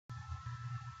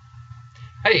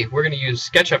Hey, we're going to use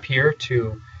SketchUp here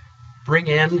to bring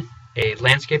in a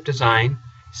landscape design,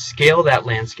 scale that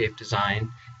landscape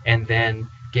design, and then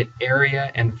get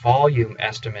area and volume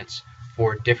estimates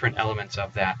for different elements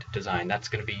of that design. That's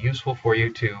going to be useful for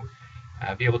you to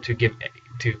be able to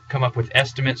come up with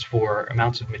estimates for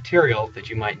amounts of material that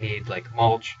you might need, like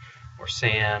mulch or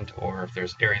sand, or if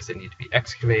there's areas that need to be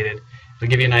excavated. It'll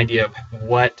give you an idea of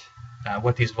what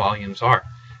these volumes are.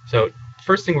 So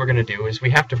first thing we're going to do is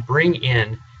we have to bring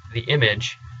in the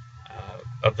image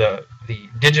of the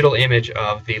digital image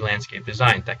of the landscape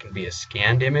design. That can be a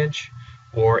scanned image,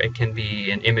 or it can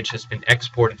be an image that's been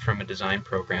exported from a design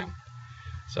program.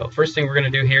 So first thing we're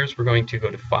going to do here is we're going to go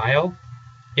to File,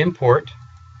 Import,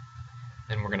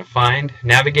 and we're going to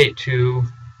navigate to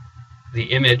the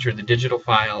image or the digital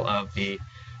file of the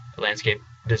landscape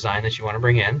design that you want to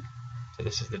bring in. So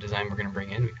this is the design we're going to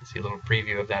bring in. We can see a little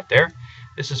preview of that there.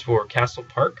 This is for Castle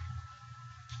Park.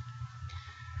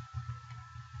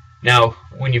 Now,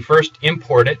 when you first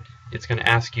import it, it's going to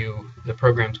ask you, the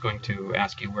program's going to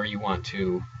ask you where you want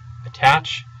to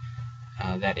attach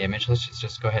that image. Let's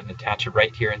just go ahead and attach it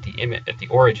right here at the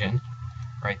origin,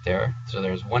 right there. So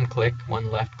there's one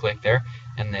left click there,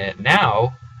 and then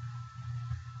now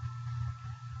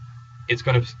it's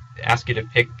going to ask you to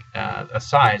pick a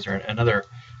size or another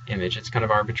image. It's kind of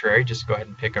arbitrary. Just go ahead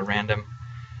and pick a random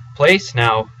place.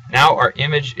 Now our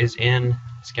image is in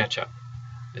SketchUp.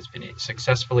 It's been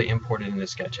successfully imported into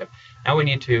SketchUp. Now we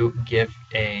need to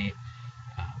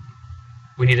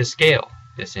scale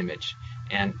this image,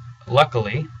 and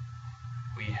luckily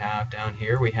we have down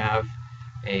here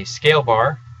a scale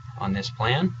bar on this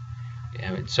plan.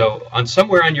 And so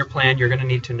somewhere on your plan you're going to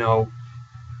need to know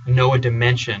a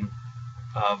dimension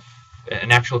of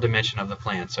an actual dimension of the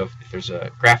plan. So if there's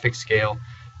a graphic scale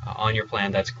on your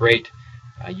plan, that's great.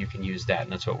 You can use that,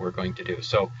 and that's what we're going to do.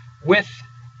 So with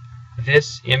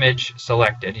this image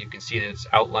selected, you can see that it's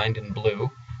outlined in blue.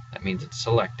 That means it's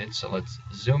selected. So let's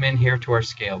zoom in here to our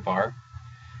scale bar.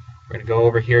 We're going to go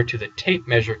over here to the tape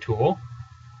measure tool,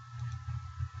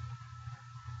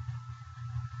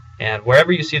 and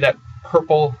wherever you see that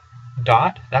purple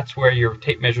dot, that's where your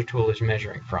tape measure tool is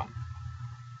measuring from.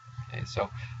 Okay, so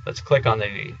let's click on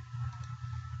the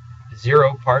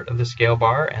 0 part of the scale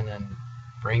bar and then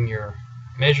bring your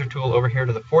measure tool over here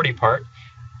to the 40 part.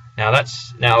 Now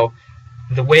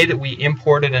the way that we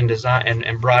imported and designed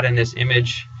and brought in this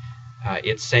image,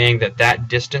 it's saying that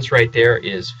distance right there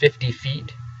is 50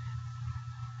 feet.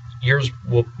 Yours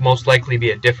will most likely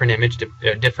be a different image,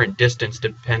 a different distance,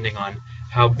 depending on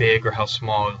how big or how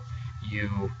small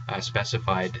you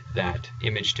specified that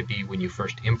image to be when you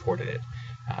first imported it.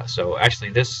 So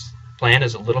actually this plan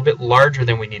is a little bit larger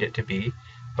than we need it to be,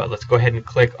 but let's go ahead and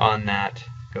click on that.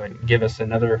 Go ahead and give us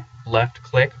another left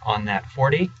click on that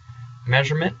 40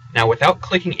 measurement. Now, without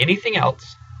clicking anything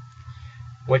else,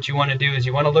 what you want to do is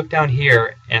you want to look down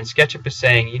here, and SketchUp is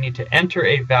saying you need to enter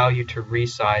a value to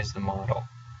resize the model.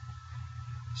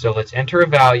 So let's enter a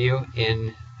value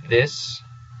in this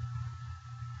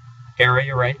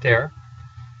area right there.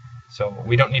 So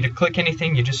we don't need to click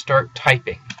anything, you just start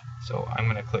typing. So I'm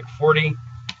going to click 40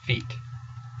 feet.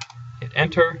 Hit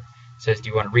enter. It says, do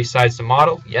you want to resize the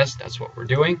model? Yes, that's what we're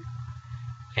doing.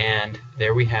 And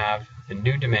there we have the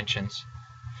new dimensions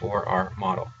for our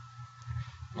model.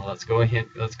 Well, let's go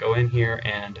in here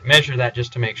and measure that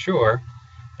just to make sure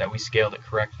that we scaled it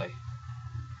correctly.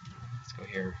 Let's go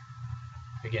here.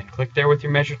 Again, click there with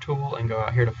your measure tool and go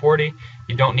out here to 40.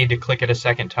 You don't need to click it a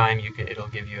second time. It'll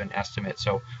give you an estimate.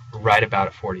 So we're right about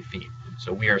at 40 feet.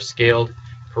 So we are scaled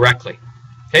correctly.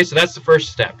 Okay, so that's the first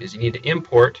step, is you need to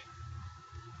import.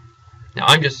 Now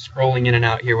I'm just scrolling in and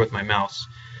out here with my mouse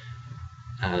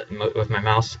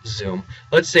zoom.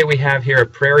 Let's say we have here a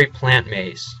prairie plant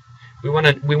maze. We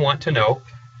want to know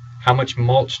how much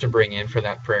mulch to bring in for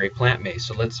that prairie plant maze.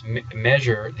 So let's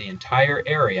measure the entire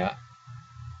area,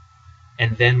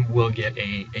 and then we'll get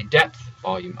a depth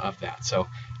volume of that. So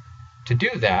to do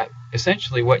that,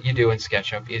 essentially what you do in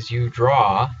SketchUp is you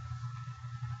can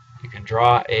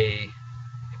draw a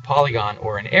polygon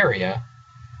or an area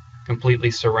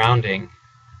completely surrounding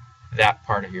that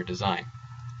part of your design.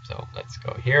 So let's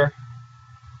go here,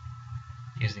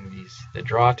 using the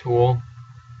draw tool,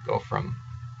 go from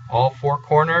all 4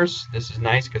 corners. This is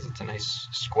nice because it's a nice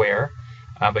square,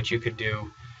 but you could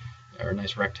do, or a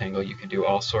nice rectangle, you could do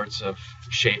all sorts of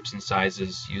shapes and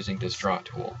sizes using this draw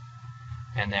tool.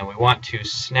 And then we want to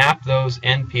snap those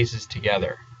end pieces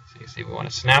together. So you see we want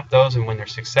to snap those, and when they're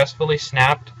successfully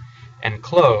snapped and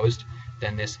closed,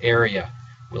 then this area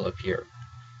will appear.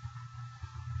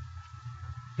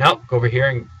 Now go over here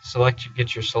and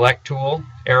get your select tool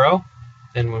arrow,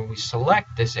 then when we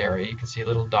select this area, you can see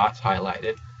little dots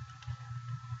highlighted.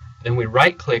 Then we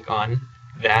right-click on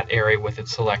that area with it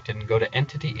selected and go to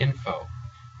Entity Info.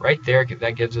 Right there,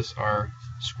 that gives us our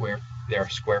square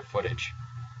footage.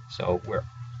 So we're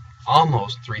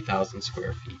almost 3,000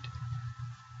 square feet.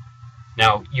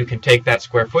 Now you can take that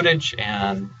square footage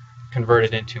and convert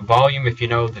it into volume if you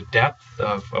know the depth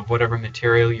of whatever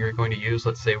material you're going to use.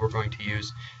 Let's say we're going to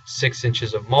use 6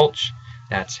 inches of mulch.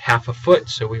 That's half a foot,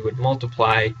 so we would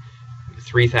multiply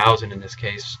 3,000 in this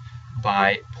case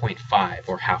by 0.5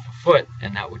 or half a foot,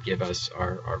 and that would give us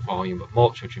our volume of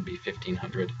mulch, which would be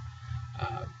 1,500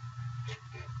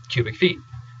 cubic feet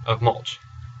of mulch.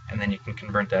 And then you can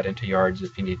convert that into yards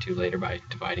if you need to later by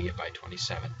dividing it by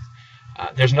 27.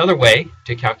 There's another way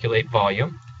to calculate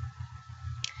volume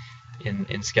in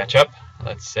SketchUp.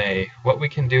 Let's say what we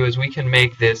can do is we can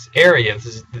make this area,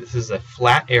 this is a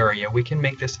flat area, we can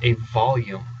make this a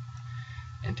volume.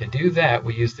 And to do that,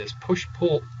 we use this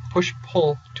push-pull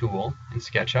tool in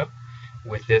SketchUp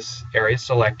with this area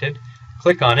selected.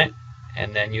 Click on it,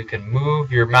 and then you can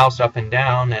move your mouse up and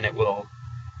down, and it will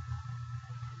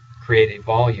create a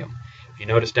volume. If you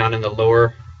notice down in the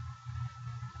lower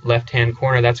left-hand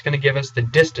corner, that's going to give us the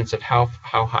distance of how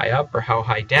high up or how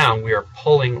high down we are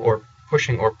pulling or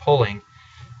pushing or pulling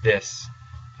this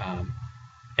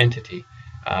entity.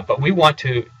 But we want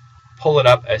to pull it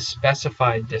up a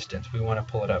specified distance. We want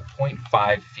to pull it up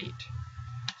 0.5 feet.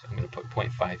 So I'm going to put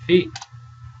 0.5 feet,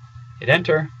 hit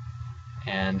enter,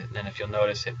 and then if you'll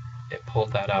notice it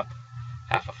pulled that up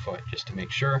half a foot just to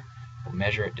make sure. We'll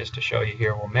measure it just to show you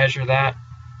here. We'll measure that,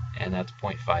 and that's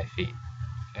 0.5 feet.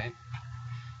 Okay.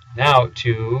 Now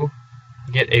to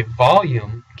get a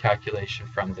volume calculation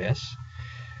from this,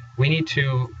 we need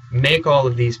to make all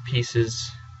of these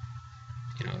pieces.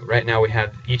 Right now we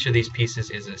have each of these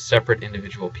pieces is a separate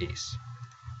individual piece.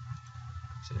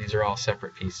 So these are all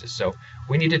separate pieces. So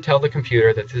we need to tell the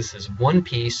computer that this is one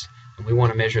piece, and we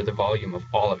want to measure the volume of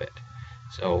all of it.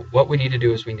 So what we need to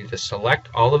do is we need to select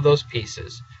all of those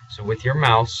pieces. So with your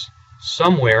mouse,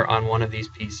 somewhere on one of these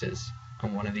pieces,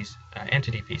 on one of these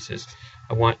entity pieces,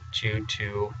 I want you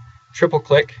to triple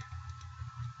click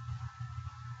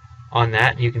on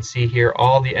that. You can see here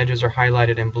all the edges are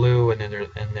highlighted in blue, and then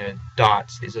the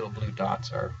dots, these little blue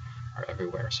dots are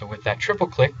everywhere. So with that triple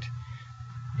clicked,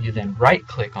 you then right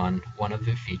click on one of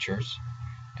the features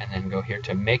and then go here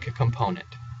to make a component,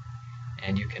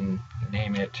 and you can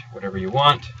name it whatever you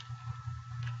want.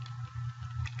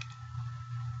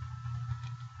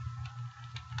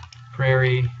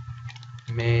 Prairie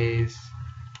maize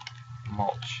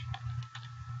mulch,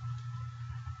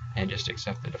 and just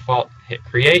accept the default, hit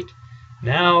create.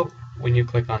 Now when you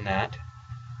click on that,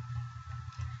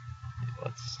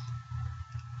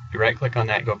 you right click on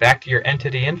that, go back to your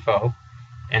entity info,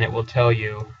 and it will tell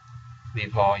you the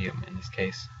volume, in this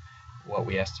case what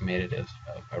we estimated is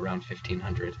around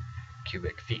 1,500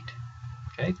 cubic feet.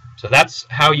 Okay, so that's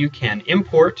how you can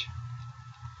import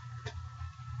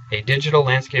a digital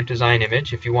landscape design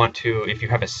image. If you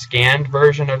have a scanned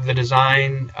version of the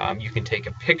design, you can take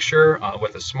a picture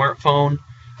with a smartphone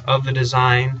of the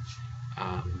design.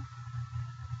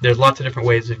 There's lots of different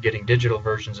ways of getting digital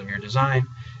versions of your design.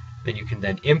 Then you can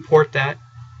then import that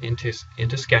into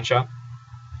SketchUp,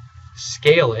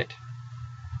 scale it,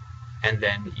 and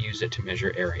then use it to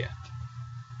measure area.